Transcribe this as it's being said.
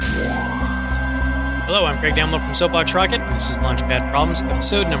Hello, I'm Craig Damlow from Soapbox Rocket, and this is Launchpad Problems,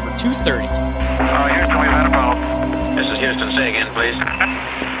 episode number 230. Houston, we've had a problem. This is Houston. Say again, please.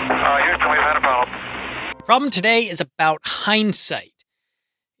 Houston, we've had a problem. The problem today is about hindsight.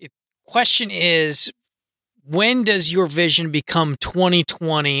 The question is, when does your vision become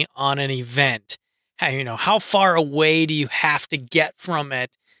 20/20 on an event? How far away do you have to get from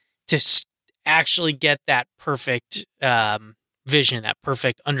it to actually get that perfect vision, that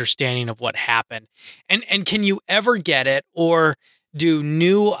perfect understanding of what happened? And can you ever get it, or do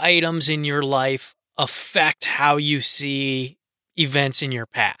new items in your life affect how you see events in your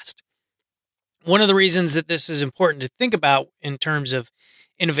past? One of the reasons that this is important to think about in terms of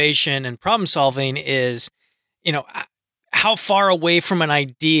innovation and problem solving is, how far away from an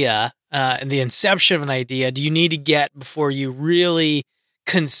idea and the inception of an idea do you need to get before you really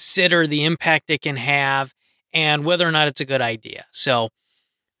consider the impact it can have and whether or not it's a good idea. So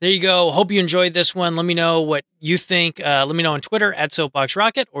there you go. Hope you enjoyed this one. Let me know what you think. Let me know on Twitter at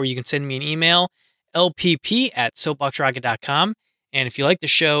SoapboxRocket, or you can send me an email, lpp@soapboxrocket.com. And if you like the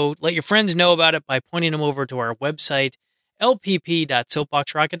show, let your friends know about it by pointing them over to our website,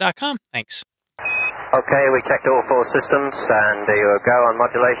 lpp.soapboxrocket.com. Thanks. Okay, we checked all four systems, and you were go on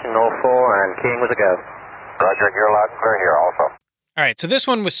modulation, all four, and keying was a go. Roger, you're loud and clear here also. All right, so this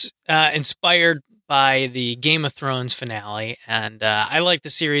one was inspired by the Game of Thrones finale, and I liked the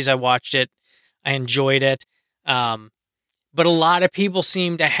series. I watched it. I enjoyed it. But a lot of people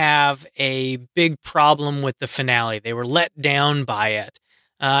seem to have a big problem with the finale. They were let down by it.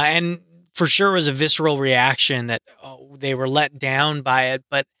 And for sure it was a visceral reaction that they were let down by it.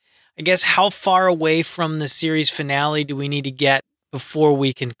 But I guess how far away from the series finale do we need to get before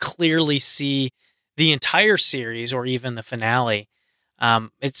we can clearly see the entire series or even the finale?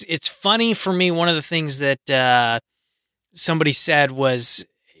 It's funny for me. One of the things that somebody said was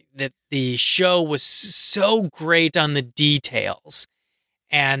that the show was so great on the details,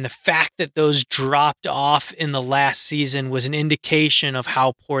 and the fact that those dropped off in the last season was an indication of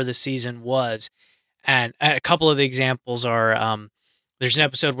how poor the season was. And a couple of the examples are, there's an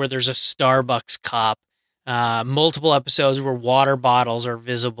episode where there's a Starbucks cup, multiple episodes where water bottles are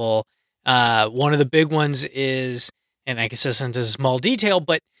visible. One of the big ones is, and I guess this isn't a small detail,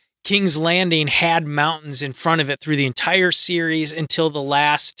 but King's Landing had mountains in front of it through the entire series until the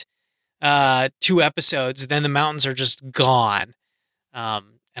last 2 episodes. Then the mountains are just gone.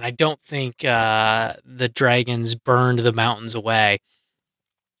 And I don't think the dragons burned the mountains away.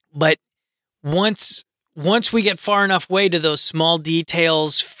 But once we get far enough away, do those small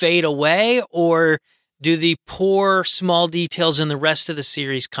details fade away, or do the poor small details in the rest of the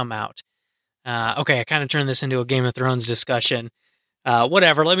series come out? Okay, I kind of turned this into a Game of Thrones discussion.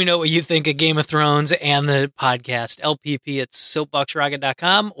 Whatever. Let me know what you think of Game of Thrones and the podcast. LPP at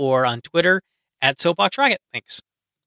soapboxrocket.com or on Twitter at soapboxrocket. Thanks.